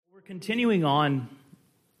We're continuing on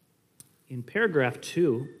in paragraph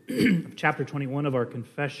 2 of chapter 21 of our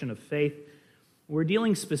Confession of Faith. We're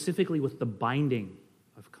dealing specifically with the binding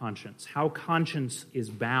of conscience, how conscience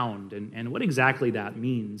is bound, and what exactly that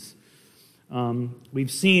means.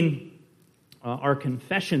 We've seen our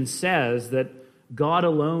confession says that God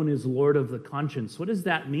alone is Lord of the conscience. What does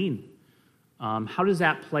that mean? How does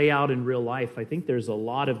that play out in real life? I think there's a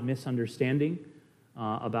lot of misunderstanding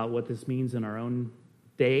about what this means in our own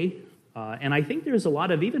day. And I think there's a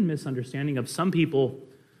lot of even misunderstanding of some people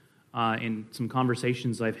in some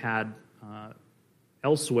conversations I've had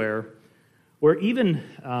elsewhere, where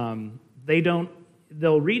even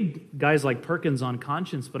they'll read guys like Perkins on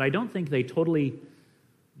conscience, but I don't think they're totally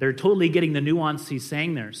getting the nuance he's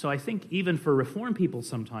saying there. So I think even for Reformed people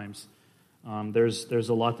sometimes, there's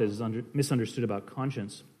a lot that is misunderstood about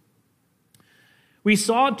conscience. We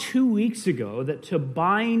saw 2 weeks ago that to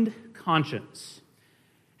bind conscience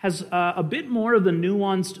has a bit more of the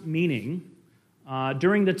nuanced meaning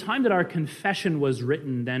during the time that our confession was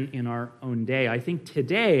written than in our own day. I think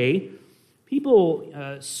today,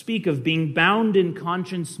 people speak of being bound in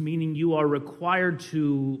conscience, meaning you are required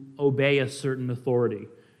to obey a certain authority.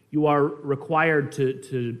 You are required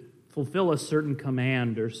to fulfill a certain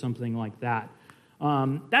command or something like that.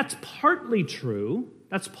 That's partly true.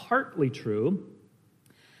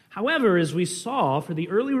 However, as we saw, for the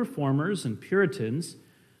early Reformers and Puritans,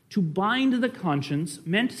 to bind the conscience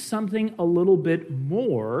meant something a little bit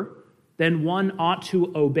more than one ought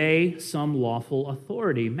to obey some lawful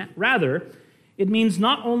authority. Rather, it means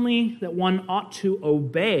not only that one ought to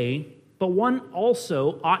obey, but one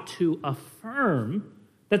also ought to affirm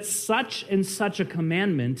that such and such a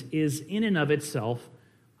commandment is in and of itself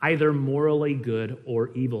either morally good or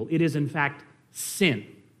evil. It is, in fact, sin,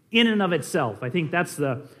 in and of itself. I think that's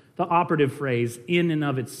the operative phrase, in and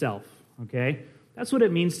of itself, okay? That's what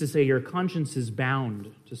it means to say your conscience is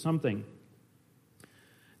bound to something.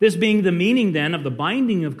 This being the meaning then of the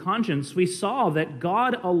binding of conscience, we saw that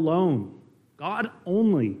God alone, God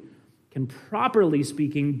only, can properly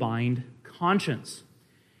speaking bind conscience.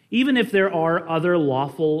 Even if there are other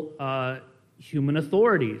lawful human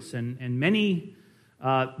authorities, and many,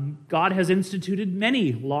 God has instituted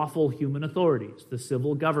many lawful human authorities, the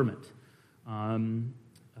civil government, the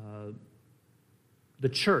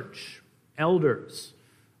church, elders,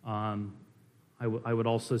 I would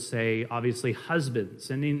also say, obviously, husbands,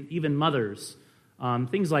 and even mothers,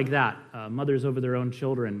 things like that, mothers over their own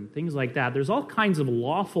children, things like that. There's all kinds of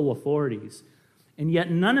lawful authorities, and yet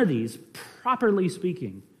none of these, properly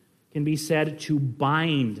speaking, can be said to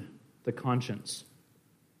bind the conscience.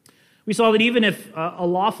 We saw that even if a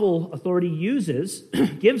lawful authority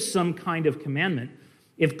gives some kind of commandment,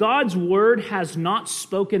 if God's word has not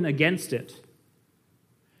spoken against it,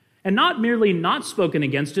 and not merely not spoken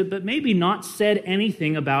against it, but maybe not said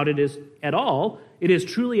anything about it at all, it is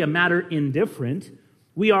truly a matter indifferent,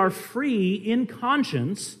 we are free in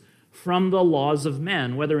conscience from the laws of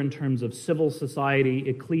men, whether in terms of civil society,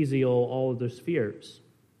 ecclesial, all of the spheres.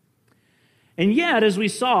 And yet, as we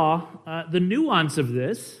saw, the nuance of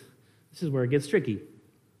this is where it gets tricky,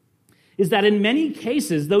 is that in many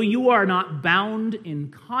cases, though you are not bound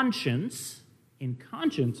in conscience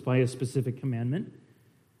by a specific commandment,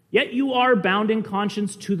 yet you are bound in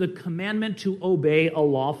conscience to the commandment to obey a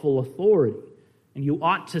lawful authority, and you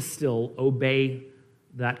ought to still obey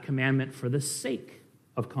that commandment for the sake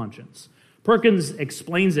of conscience. Perkins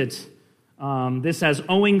explains it, this as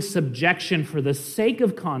owing subjection for the sake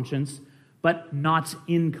of conscience, but not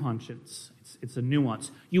in conscience. It's a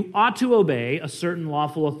nuance. You ought to obey a certain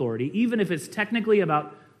lawful authority, even if it's technically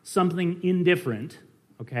about something indifferent,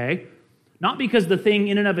 okay? Not because the thing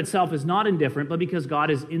in and of itself is not indifferent, but because God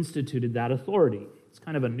has instituted that authority. It's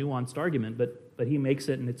kind of a nuanced argument, but he makes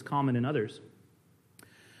it, and it's common in others.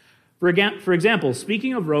 For example,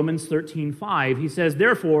 speaking of Romans 13:5, he says,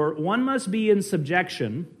 therefore, one must be in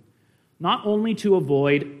subjection, not only to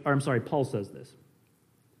avoid, Paul says this.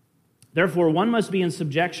 Therefore, one must be in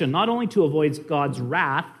subjection, not only to avoid God's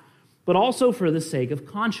wrath, but also for the sake of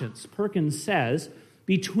conscience. Perkins says,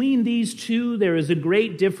 between these two, there is a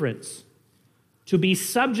great difference. To be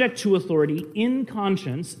subject to authority in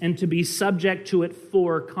conscience and to be subject to it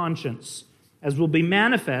for conscience, as will be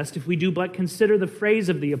manifest if we do but consider the phrase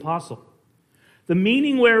of the apostle. The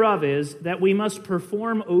meaning whereof is that we must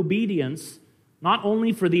perform obedience not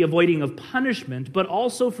only for the avoiding of punishment, but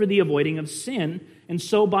also for the avoiding of sin, and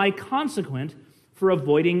so by consequent, for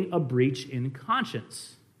avoiding a breach in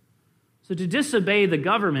conscience. So to disobey the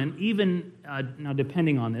government, even, now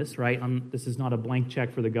depending on this, right, this is not a blank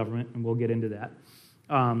check for the government, and we'll get into that.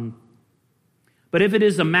 But if it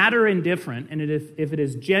is a matter indifferent, and if it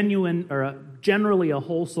is genuine or generally a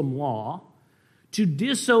wholesome law, to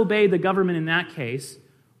disobey the government in that case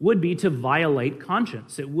would be to violate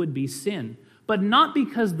conscience. It would be sin. But not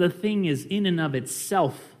because the thing is in and of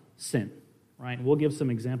itself sin. Right? We'll give some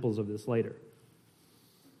examples of this later.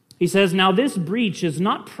 He says, now this breach is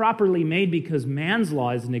not properly made because man's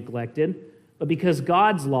law is neglected, but because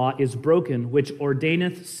God's law is broken, which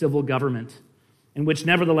ordaineth civil government, and which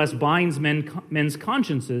nevertheless binds men's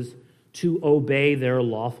consciences to obey their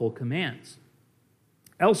lawful commands.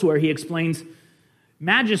 Elsewhere, he explains,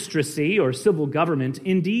 magistracy, or civil government,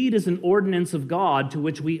 indeed is an ordinance of God to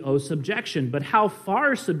which we owe subjection, but how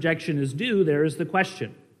far subjection is due, there is the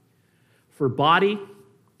question. For body,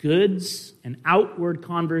 goods, and outward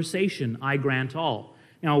conversation, I grant all.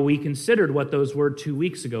 Now, we considered what those were 2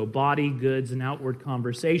 weeks ago, body, goods, and outward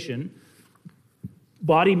conversation.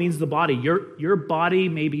 Body means the body. Your body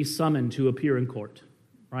may be summoned to appear in court,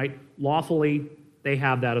 right? Lawfully, they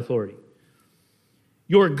have that authority.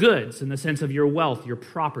 Your goods, in the sense of your wealth, your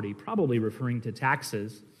property, probably referring to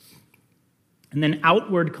taxes. And then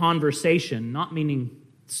outward conversation, not meaning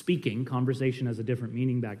speaking. Conversation has a different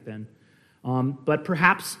meaning back then. But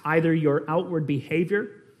perhaps either your outward behavior,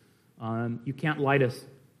 you can't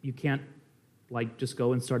just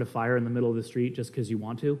go and start a fire in the middle of the street just because you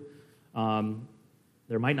want to.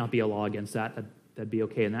 There might not be a law against that. That'd be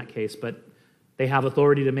okay in that case, but they have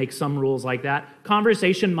authority to make some rules like that.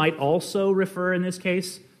 Conversation might also refer in this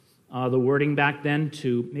case, the wording back then,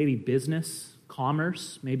 to maybe business,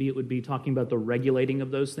 commerce. Maybe it would be talking about the regulating of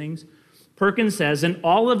those things. Perkins says, in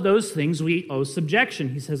all of those things we owe subjection.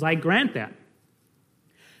 He says, I grant that.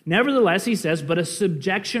 Nevertheless, he says, but a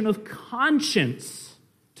subjection of conscience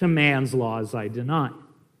to man's laws I deny.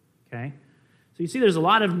 Okay? So you see there's a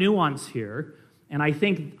lot of nuance here, and I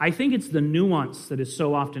think it's the nuance that is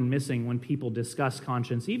so often missing when people discuss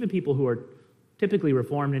conscience, even people who are typically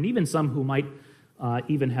Reformed, and even some who might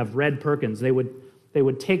even have read Perkins. They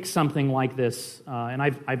would take something like this, and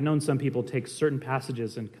I've known some people take certain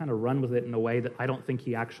passages and kind of run with it in a way that I don't think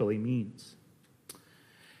he actually means.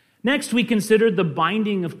 Next, we considered the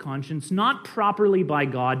binding of conscience, not properly by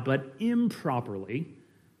God, but improperly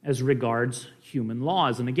as regards human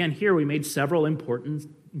laws. And again, here we made several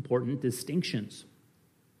important distinctions.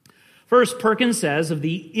 First, Perkins says of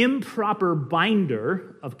the improper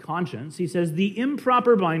binder of conscience, he says, the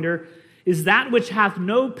improper binder is that which hath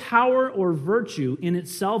no power or virtue in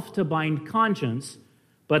itself to bind conscience,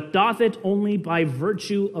 but doth it only by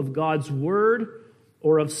virtue of God's word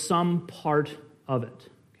or of some part of it.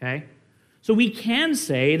 Okay? So we can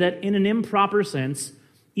say that in an improper sense,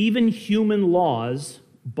 even human laws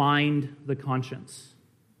bind the conscience.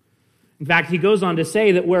 In fact, he goes on to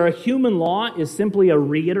say that where a human law is simply a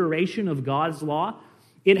reiteration of God's law,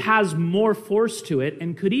 it has more force to it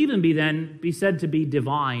and could even be said to be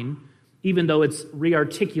divine, even though it's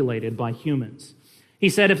rearticulated by humans. He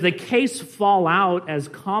said, if the case fall out as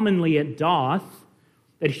commonly it doth,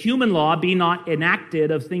 that human law be not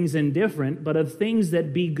enacted of things indifferent, but of things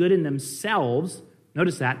that be good in themselves,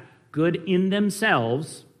 notice that, good in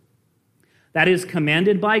themselves, that is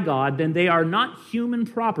commanded by God, then they are not human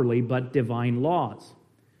properly, but divine laws.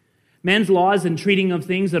 Men's laws in treating of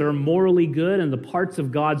things that are morally good and the parts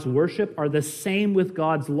of God's worship are the same with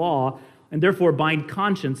God's law, and therefore bind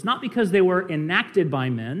conscience, not because they were enacted by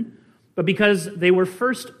men, but because they were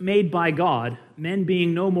first made by God, men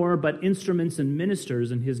being no more but instruments and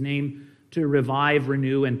ministers in his name to revive,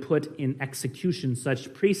 renew, and put in execution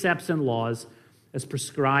such precepts and laws as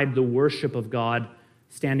prescribe the worship of God,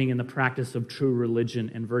 standing in the practice of true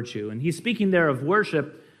religion and virtue. And he's speaking there of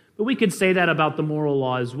worship, but we could say that about the moral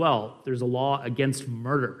law as well. There's a law against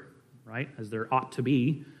murder, right, as there ought to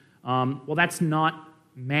be. Well, that's not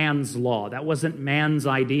man's law. That wasn't man's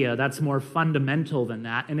idea. That's more fundamental than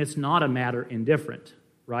that, and it's not a matter indifferent,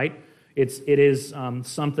 right? It is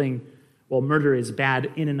something, well, murder is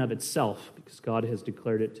bad in and of itself because God has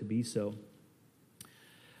declared it to be so.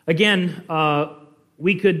 Again,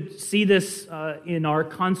 we could see this in our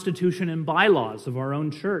constitution and bylaws of our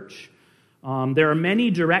own church. There are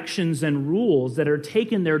many directions and rules that are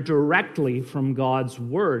taken there directly from God's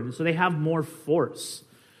word, so they have more force.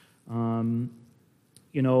 There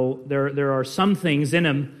are some things in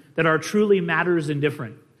them that are truly matters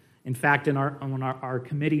indifferent. In fact, when our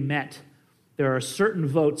committee met, there are certain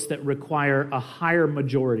votes that require a higher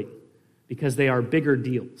majority because they are bigger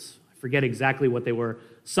deals. I forget exactly what they were.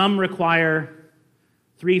 Some require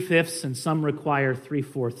 3/5 and some require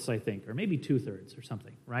 3/4, I think, or maybe 2/3 or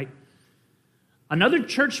something, right? Another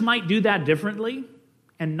church might do that differently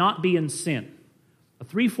and not be in sin. A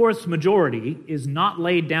 3/4 majority is not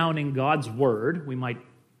laid down in God's word. We might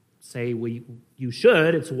say you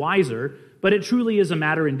should, it's wiser, but it truly is a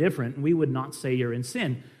matter indifferent, and we would not say you're in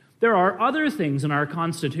sin. There are other things in our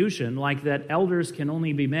Constitution, like that elders can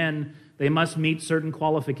only be men, they must meet certain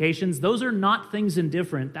qualifications. Those are not things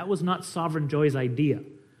indifferent. That was not Sovereign Joy's idea,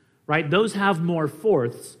 right? Those have more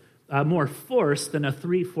force than a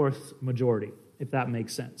 3/4 majority, if that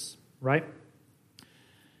makes sense, right?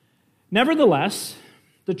 Nevertheless,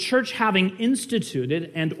 the church having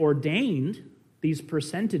instituted and ordained these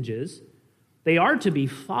percentages, they are to be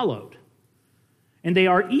followed. And they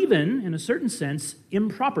are even, in a certain sense,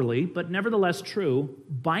 improperly, but nevertheless true,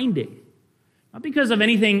 binding. Not because of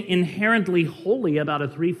anything inherently holy about a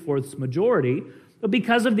 3/4 majority, but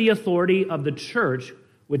because of the authority of the church,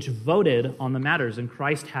 which voted on the matters, and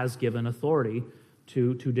Christ has given authority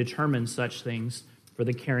to determine such things for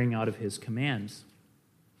the carrying out of his commands.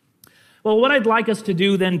 Well, what I'd like us to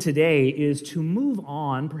do then today is to move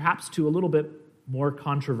on, perhaps to a little bit more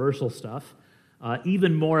controversial stuff,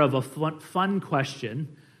 even more of a fun question,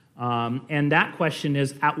 and that question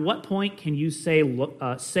is, at what point can you say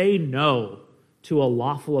no to a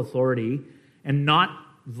lawful authority and not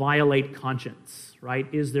violate conscience, right?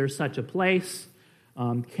 Is there such a place?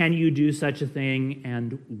 Can you do such a thing,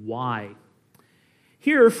 and why?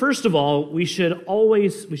 Here, first of all, we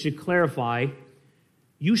should clarify,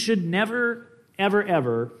 you should never, ever,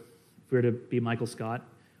 ever, if we were to be Michael Scott,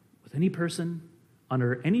 with any person,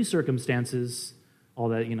 under any circumstances, all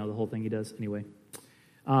that, the whole thing he does anyway,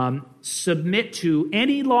 submit to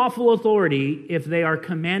any lawful authority if they are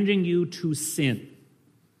commanding you to sin.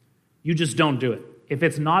 You just don't do it. If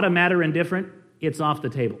it's not a matter indifferent, it's off the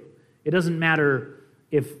table. It doesn't matter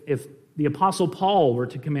if the Apostle Paul were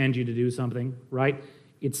to command you to do something, right?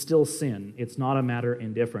 It's still sin. It's not a matter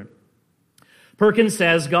indifferent. Perkins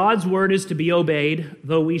says, God's word is to be obeyed,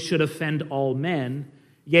 though we should offend all men,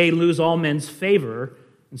 yea, lose all men's favor,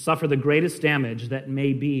 and suffer the greatest damage that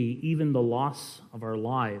may be, even the loss of our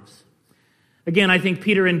lives. Again, I think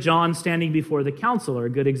Peter and John standing before the council are a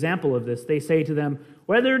good example of this. They say to them,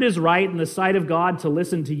 whether it is right in the sight of God to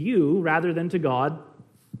listen to you rather than to God,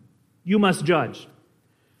 you must judge.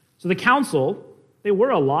 So the council, they were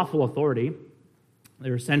a lawful authority.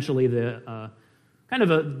 They're essentially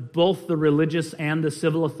both the religious and the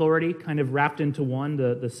civil authority, kind of wrapped into one,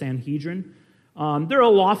 the Sanhedrin. They're a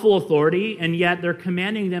lawful authority, and yet they're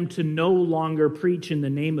commanding them to no longer preach in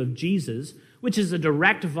the name of Jesus, which is a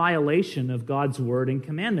direct violation of God's word and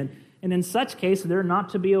commandment. And in such case, they're not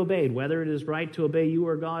to be obeyed. Whether it is right to obey you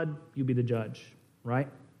or God, you be the judge, right?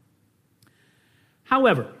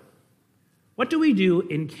 However, what do we do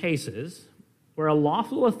in cases where a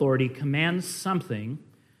lawful authority commands something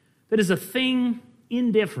that is a thing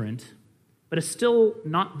indifferent, but is still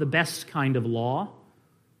not the best kind of law?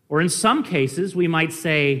 Or in some cases, we might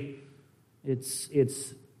say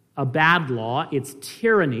it's a bad law, it's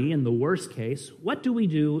tyranny in the worst case. What do we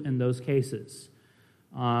do in those cases?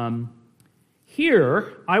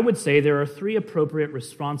 Here, I would say there are three appropriate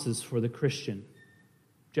responses for the Christian.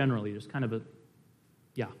 Generally, there's kind of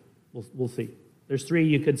we'll see. There's three,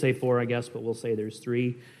 you could say four, I guess, but we'll say there's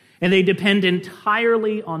three. And they depend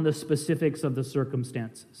entirely on the specifics of the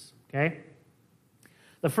circumstances, okay?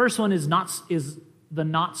 The first one is the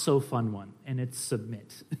not-so-fun one, and it's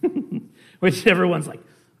submit, which everyone's like,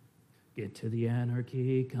 get to the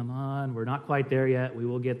anarchy, come on, we're not quite there yet, we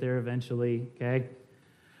will get there eventually, okay?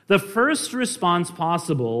 The first response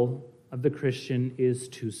possible of the Christian is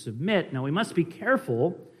to submit. Now, we must be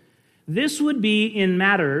careful. This would be in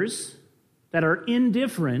matters that are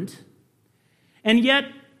indifferent, and yet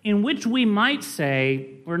in which we might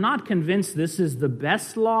say, we're not convinced this is the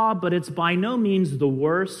best law, but it's by no means the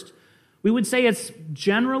worst. We would say it's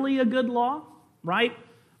generally a good law, right?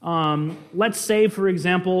 Let's say, for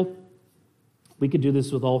example, we could do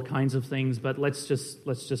this with all kinds of things, but let's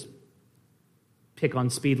just pick on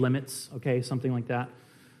speed limits, okay, something like that.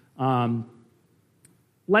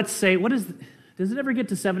 Let's say, does it ever get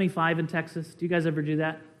to 75 in Texas? Do you guys ever do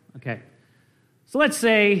that? Okay. So let's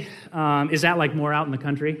say, is that like more out in the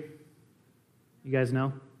country? You guys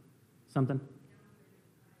know something?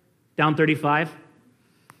 Down 35?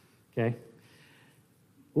 Okay.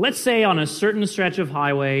 Let's say on a certain stretch of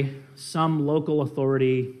highway, some local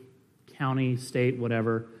authority, county, state,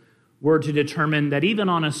 whatever, were to determine that even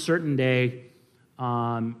on a certain day,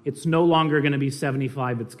 it's no longer going to be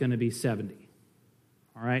 75, it's going to be 70.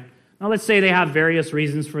 All right? Now, let's say they have various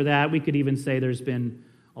reasons for that. We could even say there's been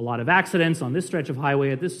a lot of accidents on this stretch of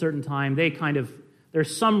highway at this certain time.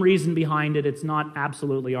 There's some reason behind it. It's not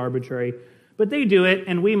absolutely arbitrary. But they do it,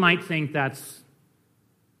 and we might think that's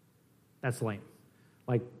lame.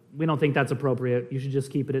 Like, we don't think that's appropriate. You should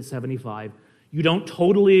just keep it at 75. You don't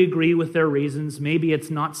totally agree with their reasons. Maybe it's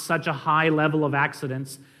not such a high level of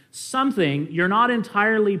accidents. Something, you're not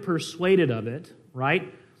entirely persuaded of it,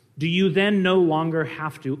 right? Do you then no longer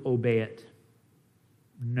have to obey it?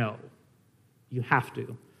 No. You have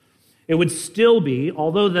to. It would still be,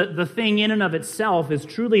 although the thing in and of itself is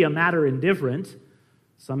truly a matter indifferent.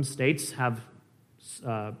 Some states have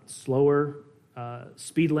slower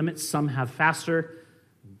speed limits. Some have faster.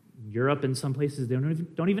 Europe, in some places, they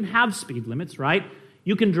don't even have speed limits, right?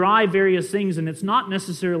 You can drive various things, and it's not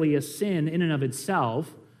necessarily a sin in and of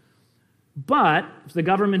itself. But if the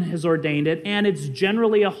government has ordained it, and it's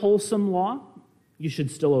generally a wholesome law, you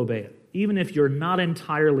should still obey it, even if you're not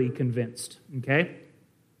entirely convinced, okay?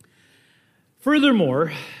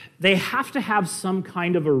 Furthermore, they have to have some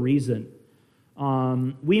kind of a reason.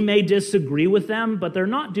 We may disagree with them, but they're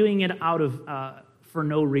not doing it out of for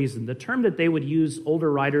no reason. The term that they would use, older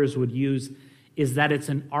writers would use, is that it's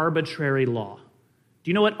an arbitrary law. Do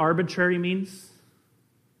you know what arbitrary means?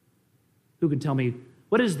 Who can tell me?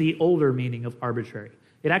 What is the older meaning of arbitrary?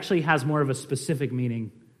 It actually has more of a specific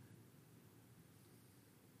meaning.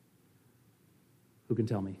 Who can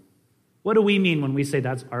tell me? What do we mean when we say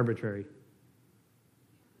that's arbitrary?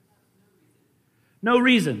 No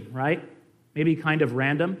reason, right? Maybe kind of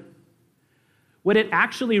random. What it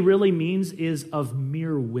actually really means is of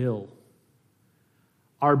mere will.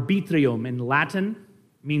 Arbitrium in Latin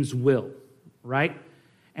means will, right?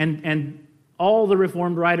 And all the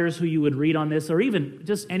Reformed writers who you would read on this, or even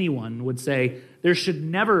just anyone, would say there should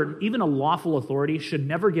never, even a lawful authority, should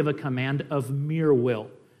never give a command of mere will.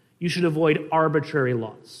 You should avoid arbitrary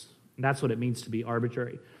laws. And that's what it means to be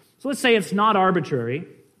arbitrary. So let's say it's not arbitrary,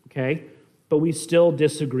 okay, but we still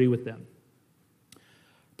disagree with them.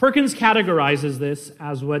 Perkins categorizes this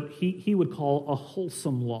as what he would call a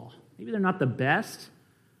wholesome law. Maybe they're not the best,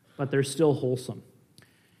 but they're still wholesome.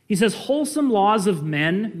 He says, wholesome laws of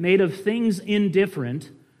men made of things indifferent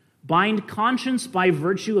bind conscience by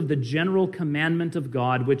virtue of the general commandment of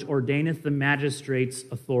God, which ordaineth the magistrate's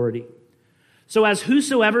authority. So as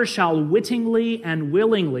whosoever shall wittingly and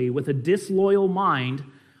willingly with a disloyal mind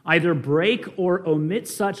either break or omit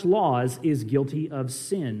such laws is guilty of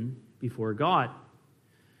sin before God.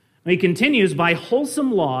 And he continues, by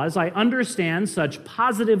wholesome laws I understand such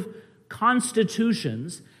positive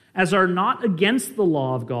constitutions as are not against the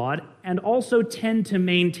law of God and also tend to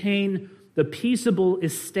maintain the peaceable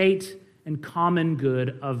estate and common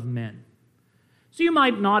good of men. So you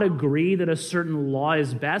might not agree that a certain law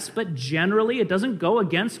is best, but generally it doesn't go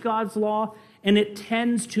against God's law, and it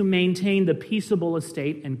tends to maintain the peaceable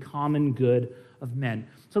estate and common good of men.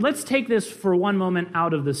 So let's take this for one moment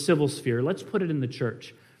out of the civil sphere. Let's put it in the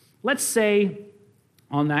church. Let's say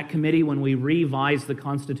on that committee when we revised the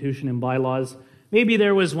Constitution and bylaws, maybe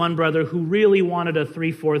there was one brother who really wanted a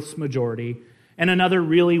 3/4 majority, and another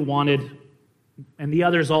really wanted, and the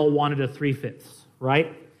others all wanted a 3/5,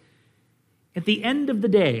 right? At the end of the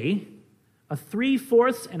day, a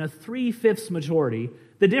 3/4 and a 3/5 majority,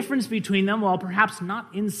 the difference between them, while perhaps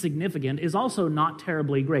not insignificant, is also not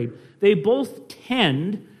terribly great. They both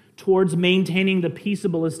tend towards maintaining the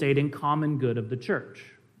peaceable estate and common good of the church,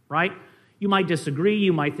 right? You might disagree,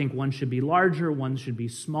 you might think one should be larger, one should be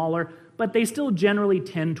smaller, but they still generally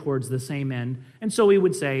tend towards the same end, and so we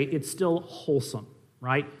would say it's still wholesome,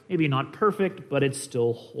 right? Maybe not perfect, but it's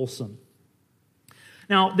still wholesome.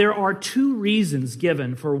 Now, there are two reasons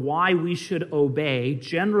given for why we should obey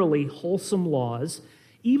generally wholesome laws,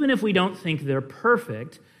 even if we don't think they're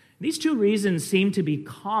perfect. These two reasons seem to be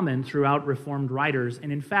common throughout Reformed writers,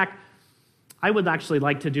 and in fact, I would actually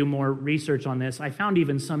like to do more research on this. I found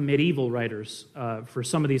even some medieval writers for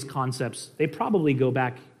some of these concepts. They probably go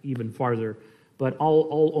back even farther, but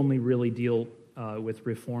I'll only really deal with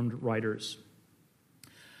Reformed writers.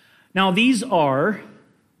 Now, these are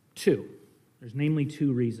two. There's namely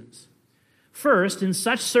two reasons. First, in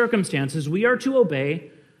such circumstances, we are to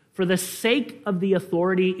obey for the sake of the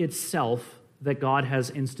authority itself that God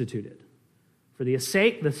has instituted. For the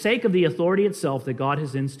sake of the authority itself that God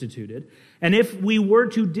has instituted. And if we were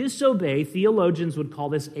to disobey, theologians would call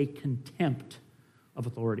this a contempt of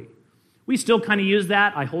authority. We still kind of use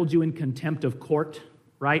that. I hold you in contempt of court,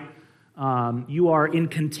 right? You are in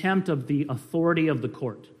contempt of the authority of the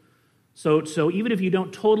court. So even if you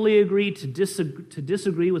don't totally agree to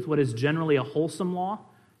disagree with what is generally a wholesome law,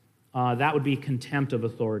 that would be contempt of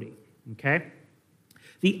authority, okay?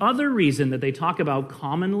 The other reason that they talk about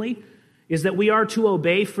commonly is that we are to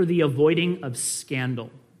obey for the avoiding of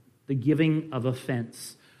scandal, the giving of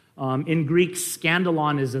offense. In Greek,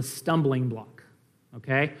 scandalon is a stumbling block,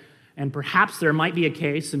 okay? And perhaps there might be a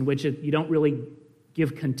case in which you don't really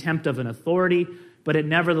give contempt of an authority, but it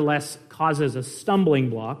nevertheless causes a stumbling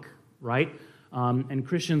block, right? And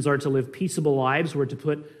Christians are to live peaceable lives. We're to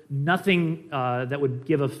put nothing that would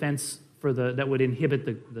give offense that would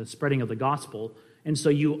inhibit the spreading of the gospel. And so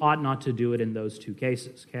you ought not to do it in those two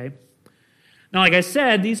cases, okay? Now, like I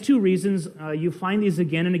said, these two reasons, you find these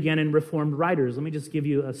again and again in Reformed writers. Let me just give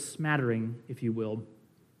you a smattering, if you will.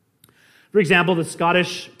 For example, the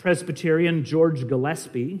Scottish Presbyterian George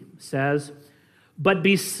Gillespie says, "But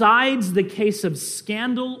besides the case of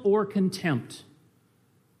scandal or contempt,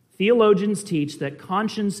 theologians teach that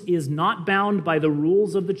conscience is not bound by the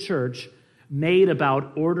rules of the church made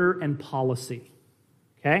about order and policy."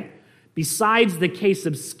 Okay? Besides the case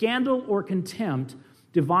of scandal or contempt,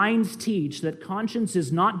 divines teach that conscience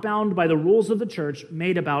is not bound by the rules of the church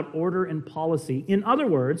made about order and policy. In other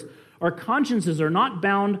words, our consciences are not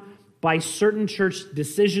bound by certain church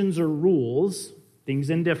decisions or rules, things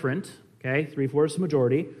indifferent, okay, 3/4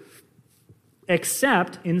 majority,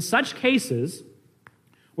 except in such cases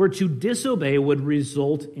where to disobey would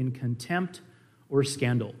result in contempt or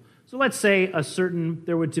scandal. So let's say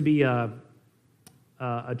there were to be a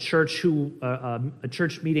church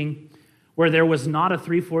meeting where there was not a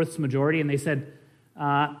 3/4 majority, and they said,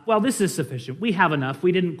 well, this is sufficient. We have enough.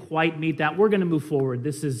 We didn't quite meet that. We're going to move forward.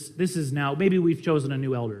 This is now, maybe we've chosen a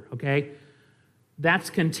new elder, okay? That's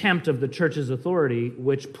contempt of the church's authority,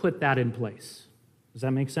 which put that in place. Does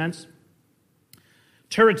that make sense?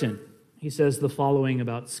 Turretin, he says the following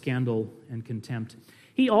about scandal and contempt.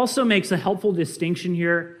 He also makes a helpful distinction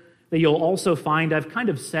here that you'll also find, I've kind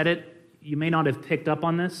of said it, you may not have picked up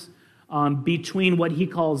on this, between what he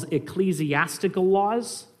calls ecclesiastical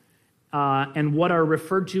laws and what are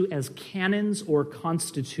referred to as canons or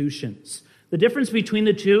constitutions. The difference between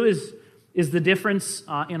the two is the difference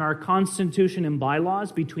in our constitution and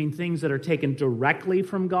bylaws between things that are taken directly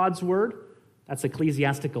from God's word. That's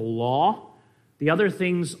ecclesiastical law. The other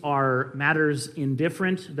things are matters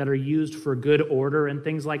indifferent that are used for good order and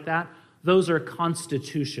things like that. Those are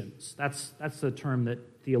constitutions. That's the term that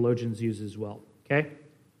theologians use as well, okay?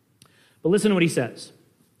 But listen to what he says.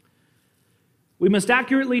 We must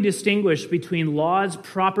accurately distinguish between laws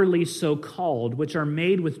properly so called, which are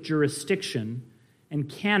made with jurisdiction, and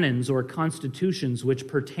canons or constitutions which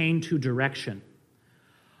pertain to direction.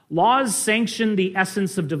 Laws sanction the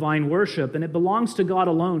essence of divine worship, and it belongs to God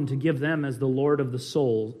alone to give them as the Lord of the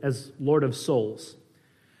soul, as Lord of souls.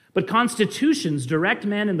 But constitutions direct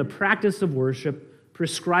men in the practice of worship,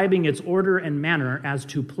 prescribing its order and manner as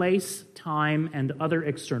to place, time, and other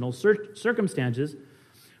external circumstances,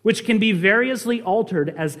 which can be variously altered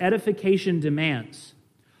as edification demands.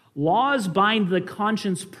 Laws bind the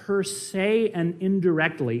conscience per se and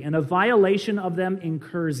indirectly, and a violation of them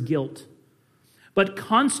incurs guilt. But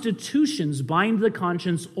constitutions bind the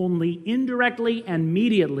conscience only indirectly and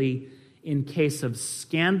mediately in case of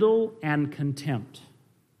scandal and contempt.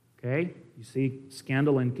 Okay? You see,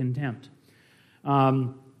 scandal and contempt.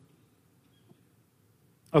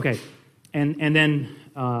 Okay, and then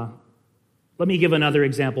let me give another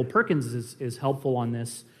example. Perkins is helpful on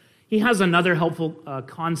this. He has another helpful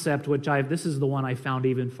concept, this is the one I found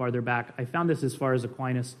even farther back. I found this as far as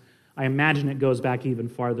Aquinas. I imagine it goes back even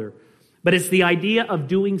farther. But it's the idea of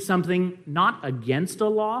doing something not against a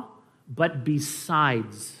law, but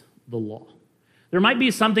besides the law. There might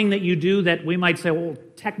be something that you do that we might say, well,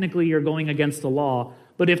 technically you're going against the law,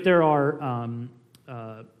 but if there are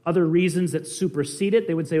other reasons that supersede it,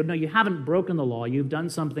 they would say, no, you haven't broken the law. You've done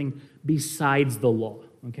something besides the law,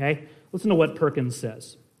 okay? Listen to what Perkins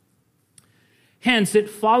says. Hence, it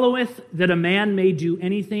followeth that a man may do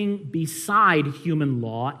anything beside human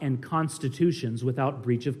law and constitutions without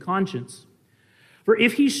breach of conscience. For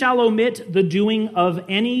if he shall omit the doing of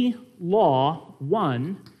any law,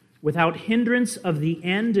 1, without hindrance of the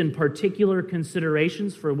end and particular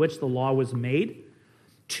considerations for which the law was made,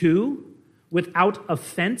 2, without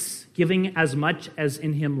offense, giving as much as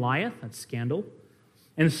in him lieth, that's scandal,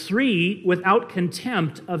 and 3, without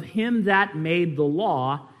contempt of him that made the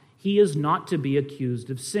law, he is not to be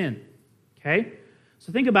accused of sin. Okay?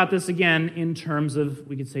 So think about this again in terms of,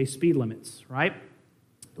 we could say, speed limits, right?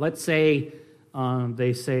 Let's say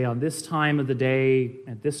they say on this time of the day,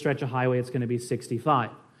 at this stretch of highway, it's going to be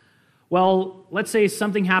 65. Well, let's say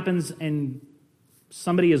something happens and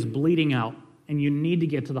somebody is bleeding out and you need to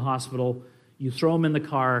get to the hospital. You throw them in the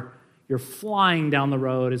car. You're flying down the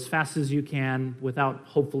road as fast as you can without,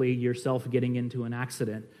 hopefully, yourself getting into an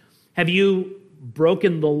accident. Have you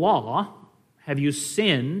broken the law? Have you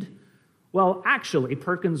sinned? Well, actually,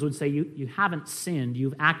 Perkins would say you haven't sinned.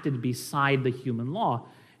 You've acted beside the human law.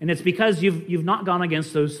 And it's because you've not gone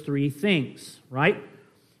against those 3 things, right?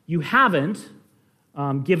 You haven't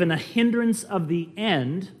given a hindrance of the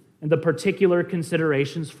end and the particular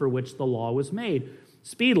considerations for which the law was made.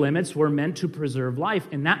 Speed limits were meant to preserve life.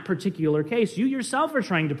 In that particular case, you yourself are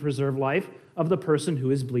trying to preserve life of the person who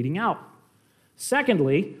is bleeding out.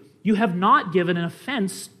 Secondly, you have not given an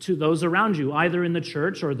offense to those around you, either in the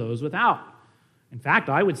church or those without. In fact,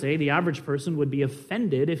 I would say the average person would be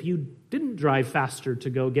offended if you didn't drive faster to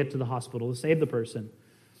go get to the hospital to save the person.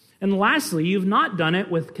 And lastly, you've not done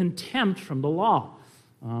it with contempt from the law.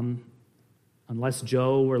 Unless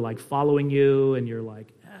Joe were like following you and you're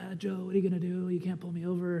like, Joe, what are you going to do? You can't pull me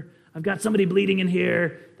over. I've got somebody bleeding in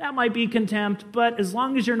here. That might be contempt, but as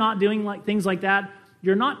long as you're not doing like things like that,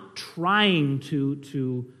 you're not trying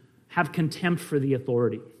to have contempt for the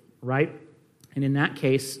authority, right? And in that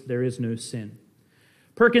case, there is no sin.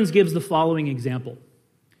 Perkins gives the following example.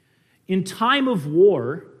 In time of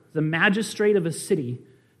war, the magistrate of a city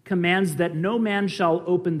commands that no man shall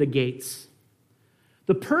open the gates.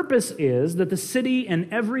 The purpose is that the city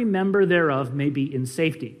and every member thereof may be in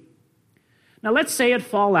safety. Now let's say it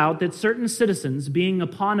fall out that certain citizens, being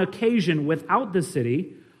upon occasion without the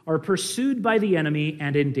city, are pursued by the enemy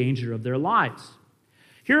and in danger of their lives.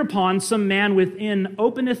 Hereupon some man within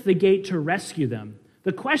openeth the gate to rescue them.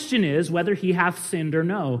 The question is whether he hath sinned or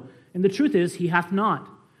no. And the truth is he hath not,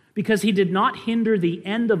 because he did not hinder the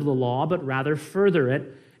end of the law, but rather further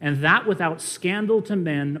it, and that without scandal to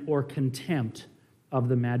men or contempt of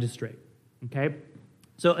the magistrate. Okay?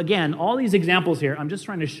 So again, all these examples here, I'm just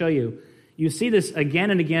trying to show you. You see this again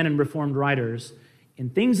and again in Reformed writers. In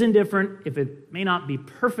things indifferent, if it may not be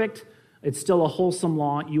perfect, it's still a wholesome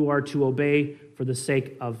law you are to obey for the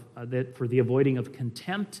sake of, for the avoiding of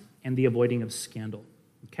contempt and the avoiding of scandal.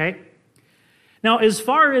 Okay? Now, as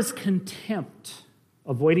far as contempt,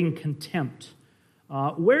 avoiding contempt,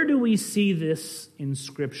 where do we see this in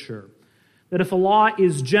Scripture? That if a law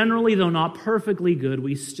is generally, though not perfectly good,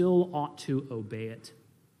 we still ought to obey it.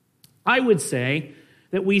 I would say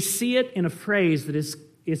that we see it in a phrase that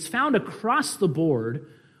is found across the board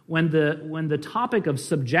when the topic of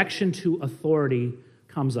subjection to authority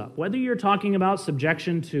comes up. Whether you're talking about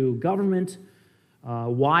subjection to government,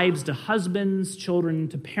 wives to husbands, children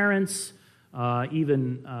to parents,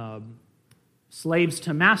 even slaves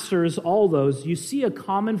to masters, all those, you see a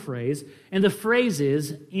common phrase, and the phrase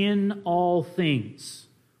is, in all things,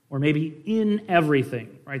 or maybe in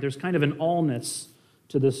everything, right? There's kind of an allness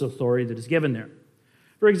to this authority that is given there.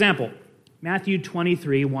 For example, Matthew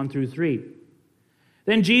 23, 1 through 3.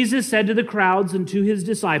 Then Jesus said to the crowds and to his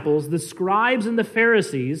disciples, the scribes and the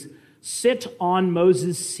Pharisees sit on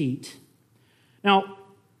Moses' seat. Now,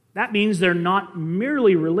 that means they're not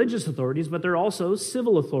merely religious authorities, but they're also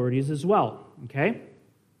civil authorities as well, okay?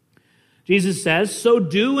 Jesus says, so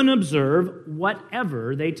do and observe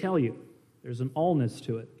whatever they tell you. There's an allness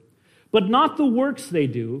to it. But not the works they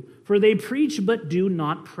do, for they preach but do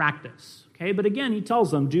not practice. Okay, but again, he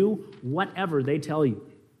tells them, do whatever they tell you.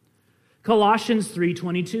 Colossians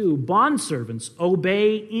 3:22, bondservants,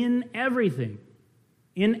 obey in everything,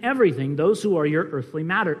 those who are your earthly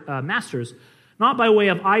masters, not by way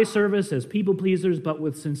of eye service as people pleasers, but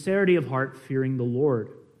with sincerity of heart, fearing the Lord.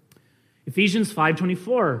 Ephesians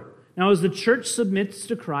 5:24, now as the church submits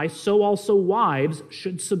to Christ, so also wives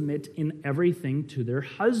should submit in everything to their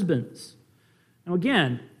husbands. Now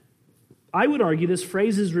again, I would argue this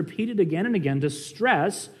phrase is repeated again and again to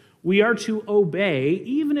stress we are to obey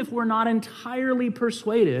even if we're not entirely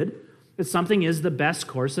persuaded that something is the best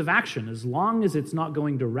course of action, as long as it's not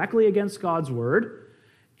going directly against God's word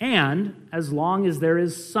and as long as there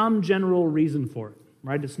is some general reason for it,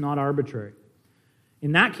 right? It's not arbitrary.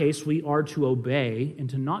 In that case, we are to obey, and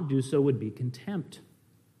to not do so would be contempt.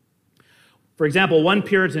 For example, one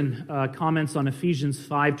Puritan comments on Ephesians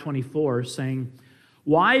 5:24 saying,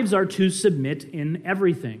 wives are to submit in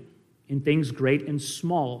everything, in things great and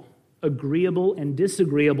small, agreeable and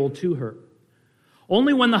disagreeable to her.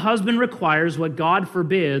 Only when the husband requires what God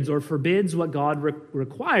forbids or forbids what God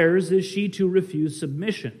requires is she to refuse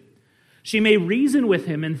submission. She may reason with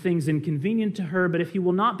him in things inconvenient to her, but if he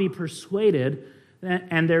will not be persuaded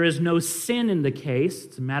and there is no sin in the case,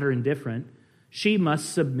 it's a matter indifferent, she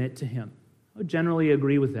must submit to him. I would generally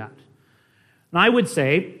agree with that. And I would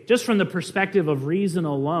say, just from the perspective of reason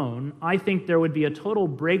alone, I think there would be a total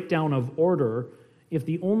breakdown of order if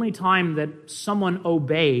the only time that someone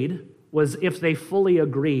obeyed was if they fully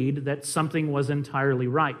agreed that something was entirely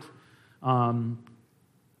right.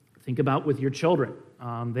 Think about with your children.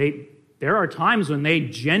 There are times when they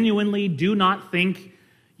genuinely do not think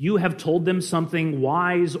you have told them something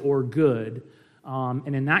wise or good.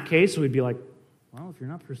 And in that case, we'd be like, well, if you're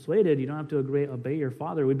not persuaded, you don't have to obey your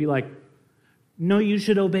father. We'd be like, no, you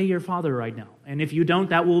should obey your father right now. And if you don't,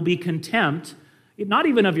 that will be contempt, not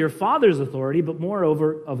even of your father's authority, but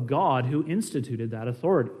moreover of God who instituted that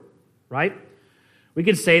authority, right? We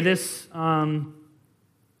could say this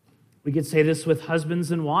with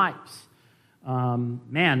husbands and wives.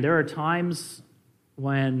 There are times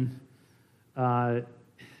when, I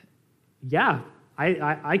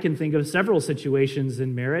can think of several situations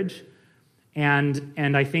in marriage,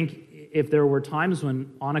 and I think if there were times when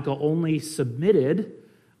Annika only submitted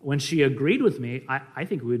when she agreed with me, I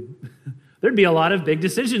think there'd be a lot of big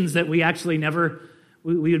decisions that we actually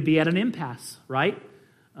we would be at an impasse, right?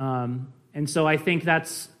 And so I think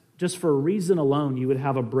that's just for a reason alone, you would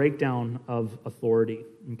have a breakdown of authority,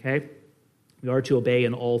 okay? We are to obey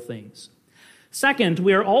in all things. Second,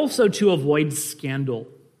 we are also to avoid scandal.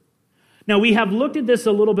 Now, we have looked at this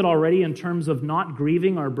a little bit already in terms of not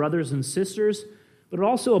grieving our brothers and sisters, but it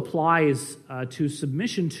also applies to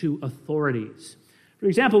submission to authorities. For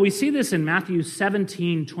example, we see this in Matthew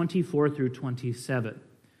 17, 24 through 27.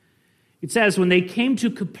 It says, when they came to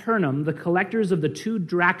Capernaum, the collectors of the 2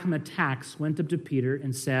 drachma tax went up to Peter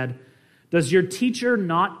and said, "Does your teacher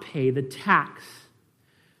not pay the tax?"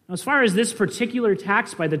 Now, as far as this particular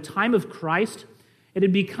tax, by the time of Christ, it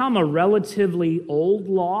had become a relatively old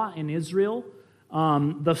law in Israel.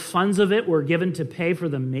 The funds of it were given to pay for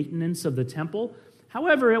the maintenance of the temple.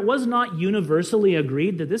 However, it was not universally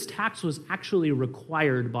agreed that this tax was actually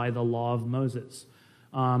required by the law of Moses.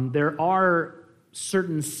 There are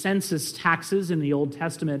certain census taxes in the Old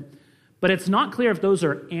Testament, but it's not clear if those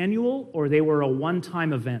are annual or they were a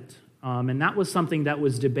one-time event. And that was something that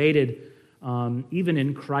was debated even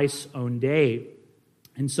in Christ's own day.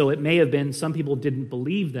 And so it may have been some people didn't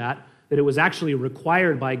believe that it was actually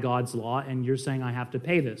required by God's law, and you're saying I have to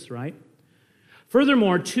pay this, right?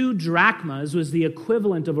 Furthermore, 2 drachmas was the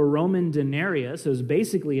equivalent of a Roman denarius. It was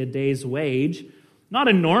basically a day's wage. Not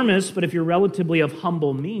enormous, but if you're relatively of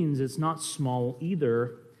humble means, it's not small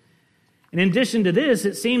either. In addition to this,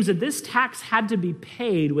 it seems that this tax had to be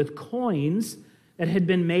paid with coins that had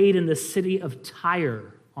been made in the city of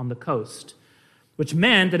Tyre on the coast, which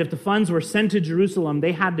meant that if the funds were sent to Jerusalem,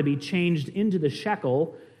 they had to be changed into the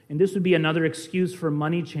shekel, and this would be another excuse for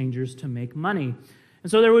money changers to make money. And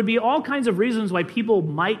so there would be all kinds of reasons why people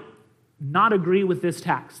might not agree with this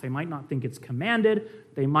tax. They might not think it's commanded.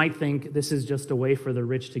 They might think this is just a way for the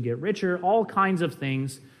rich to get richer, all kinds of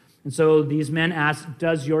things. And so these men ask,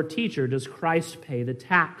 does Christ pay the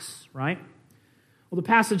tax, right? Well, the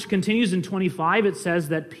passage continues in 25. It says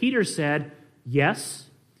that Peter said, yes.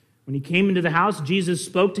 When he came into the house, Jesus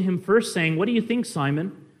spoke to him first, saying, "What do you think,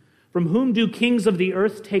 Simon? From whom do kings of the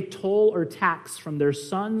earth take toll or tax, from their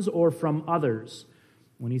sons or from others?"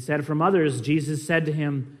 When he said from others, Jesus said to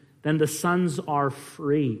him, "Then the sons are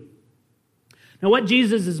free." Now, what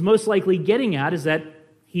Jesus is most likely getting at is that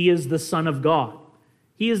he is the Son of God.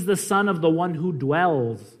 He is the Son of the one who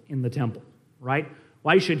dwells in the temple, right?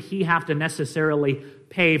 Why should he have to necessarily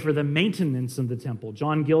pay for the maintenance of the temple?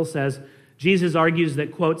 John Gill says, Jesus argues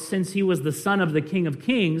that, quote, since he was the son of the King of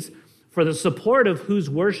Kings, for the support of whose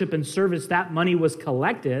worship and service that money was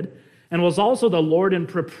collected, and was also the Lord and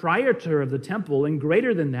proprietor of the temple, and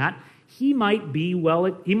greater than that, he might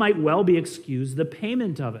well be excused the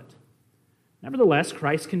payment of it. Nevertheless,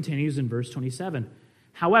 Christ continues in verse 27.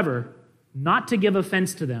 However, not to give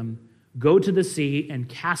offense to them, go to the sea and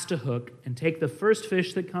cast a hook and take the first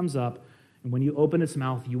fish that comes up, and when you open its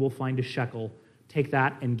mouth, you will find a shekel. Take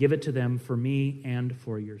that and give it to them for me and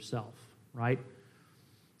for yourself, right?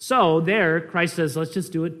 So there, Christ says, let's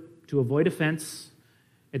just do it to avoid offense.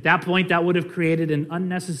 At that point, that would have created an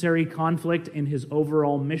unnecessary conflict in his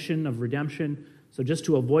overall mission of redemption. So just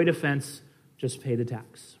to avoid offense, just pay the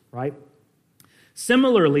tax, right?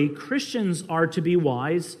 Similarly, Christians are to be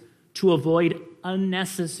wise to avoid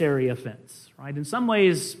unnecessary offense, right? In some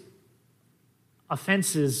ways,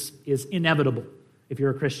 offense is inevitable if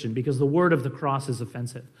you're a Christian because the word of the cross is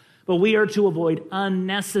offensive. But we are to avoid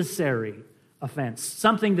unnecessary offense,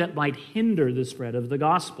 something that might hinder the spread of the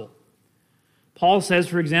gospel. Paul says,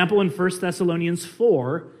 for example, in 1 Thessalonians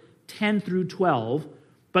 4, 10 through 12,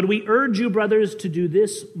 but we urge you, brothers, to do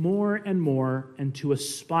this more and more, and to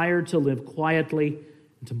aspire to live quietly,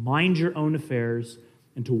 and to mind your own affairs,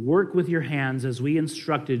 and to work with your hands as we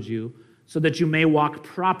instructed you, so that you may walk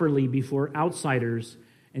properly before outsiders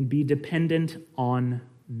and be dependent on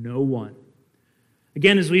no one.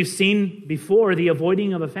 Again, as we've seen before, the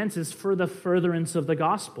avoiding of offenses for the furtherance of the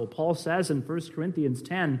gospel. Paul says in 1 Corinthians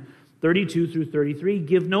 10, 32 through 33,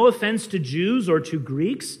 give no offense to Jews or to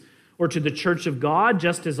Greeks or to the church of God,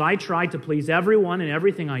 just as I try to please everyone in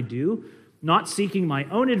everything I do, not seeking my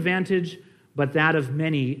own advantage, but that of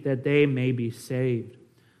many, that they may be saved.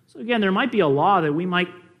 So again, there might be a law that we might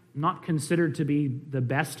not consider to be the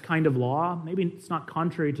best kind of law. Maybe it's not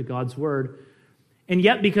contrary to God's word. And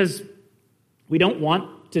yet, because we don't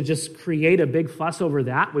want to just create a big fuss over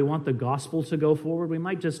that, we want the gospel to go forward, we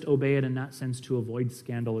might just obey it in that sense to avoid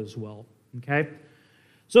scandal as well. Okay?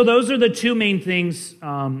 So those are the two main things,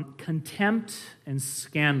 contempt and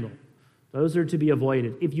scandal. Those are to be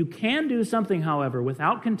avoided. If you can do something, however,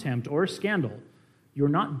 without contempt or scandal, you're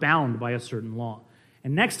not bound by a certain law.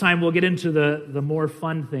 And next time we'll get into the more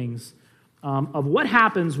fun things of what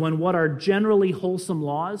happens when what are generally wholesome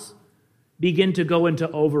laws begin to go into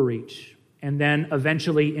overreach and then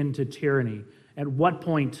eventually into tyranny. At what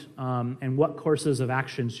point and what courses of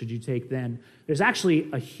action should you take then? There's actually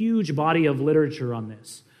a huge body of literature on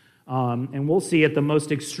this. And we'll see at the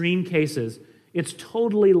most extreme cases, it's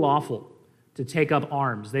totally lawful to take up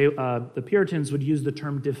arms. The Puritans would use the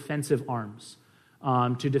term defensive arms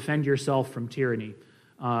to defend yourself from tyranny.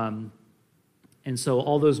 And so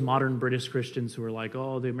all those modern British Christians who are like,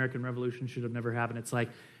 oh, the American Revolution should have never happened. It's like,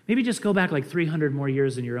 maybe just go back like 300 more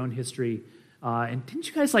years in your own history. And didn't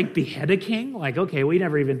you guys like behead a king? Like, okay, we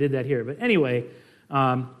never even did that here. But anyway,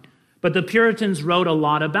 but the Puritans wrote a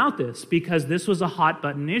lot about this because this was a hot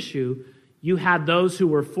button issue. You had those who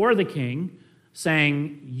were for the king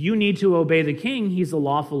saying, you need to obey the king. He's the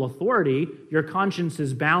lawful authority. Your conscience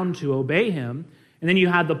is bound to obey him. And then you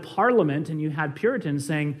had the Parliament and you had Puritans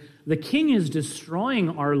saying, the king is destroying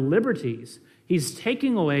our liberties. He's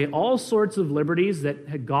taking away all sorts of liberties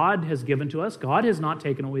that God has given to us. God has not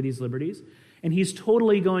taken away these liberties. And he's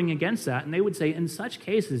totally going against that. And they would say, in such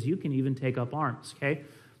cases, you can even take up arms, okay?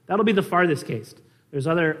 That'll be the farthest case. There's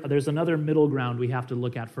another middle ground we have to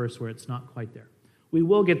look at first where it's not quite there. We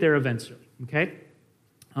will get there eventually, okay?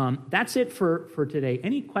 That's it for today.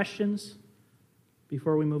 Any questions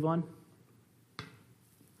before we move on?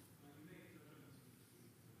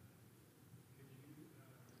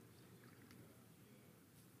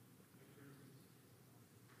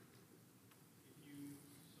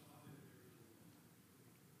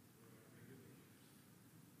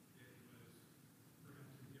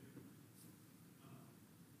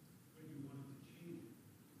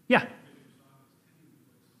 Yeah.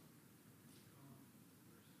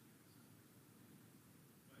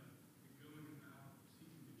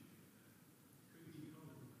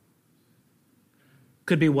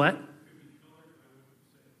 Could be what?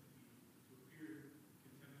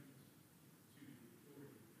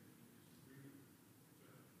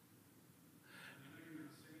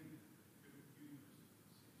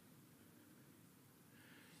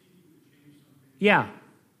 Yeah.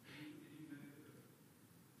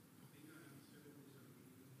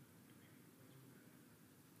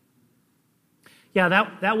 Yeah,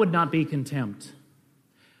 that would not be contempt.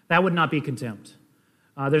 That would not be contempt.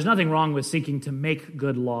 There's nothing wrong with seeking to make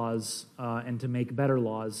good laws and to make better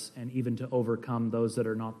laws and even to overcome those that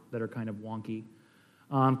are kind of wonky.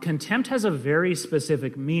 Contempt has a very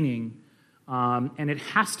specific meaning, and it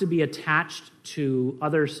has to be attached to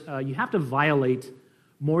others. You have to violate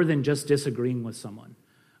more than just disagreeing with someone,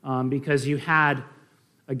 because you had,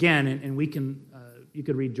 again, and we can, you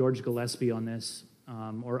could read George Gillespie on this,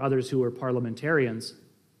 or others who were parliamentarians,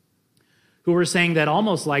 who were saying that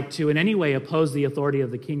almost like to in any way oppose the authority of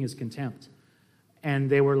the king is contempt. And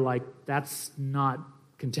they were like, that's not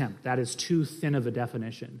contempt. That is too thin of a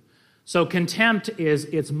definition. So contempt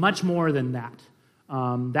it's much more than that.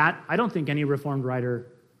 That I don't think any Reformed writer,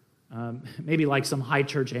 maybe like some high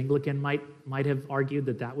church Anglican might have argued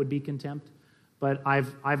that would be contempt. But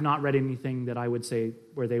I've not read anything that I would say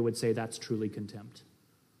where they would say that's truly contempt.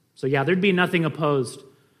 So yeah, there'd be nothing opposed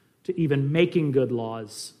to even making good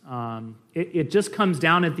laws. It just comes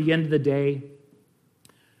down at the end of the day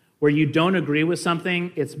where you don't agree with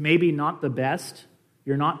something. It's maybe not the best.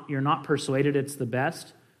 You're not persuaded it's the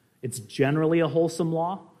best. It's generally a wholesome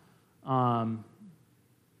law. I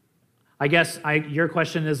guess your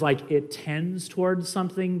question is like it tends towards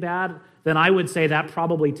something bad. Then I would say that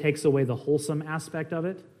probably takes away the wholesome aspect of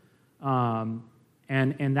it. And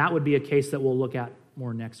that would be a case that we'll look at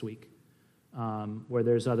more next week, where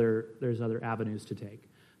there's other avenues to take.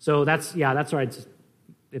 So that's right,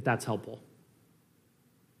 if that's helpful.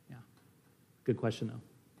 Yeah, good question though.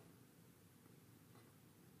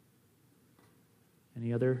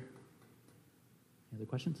 Any other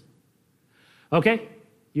questions? Okay,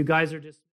 you guys are just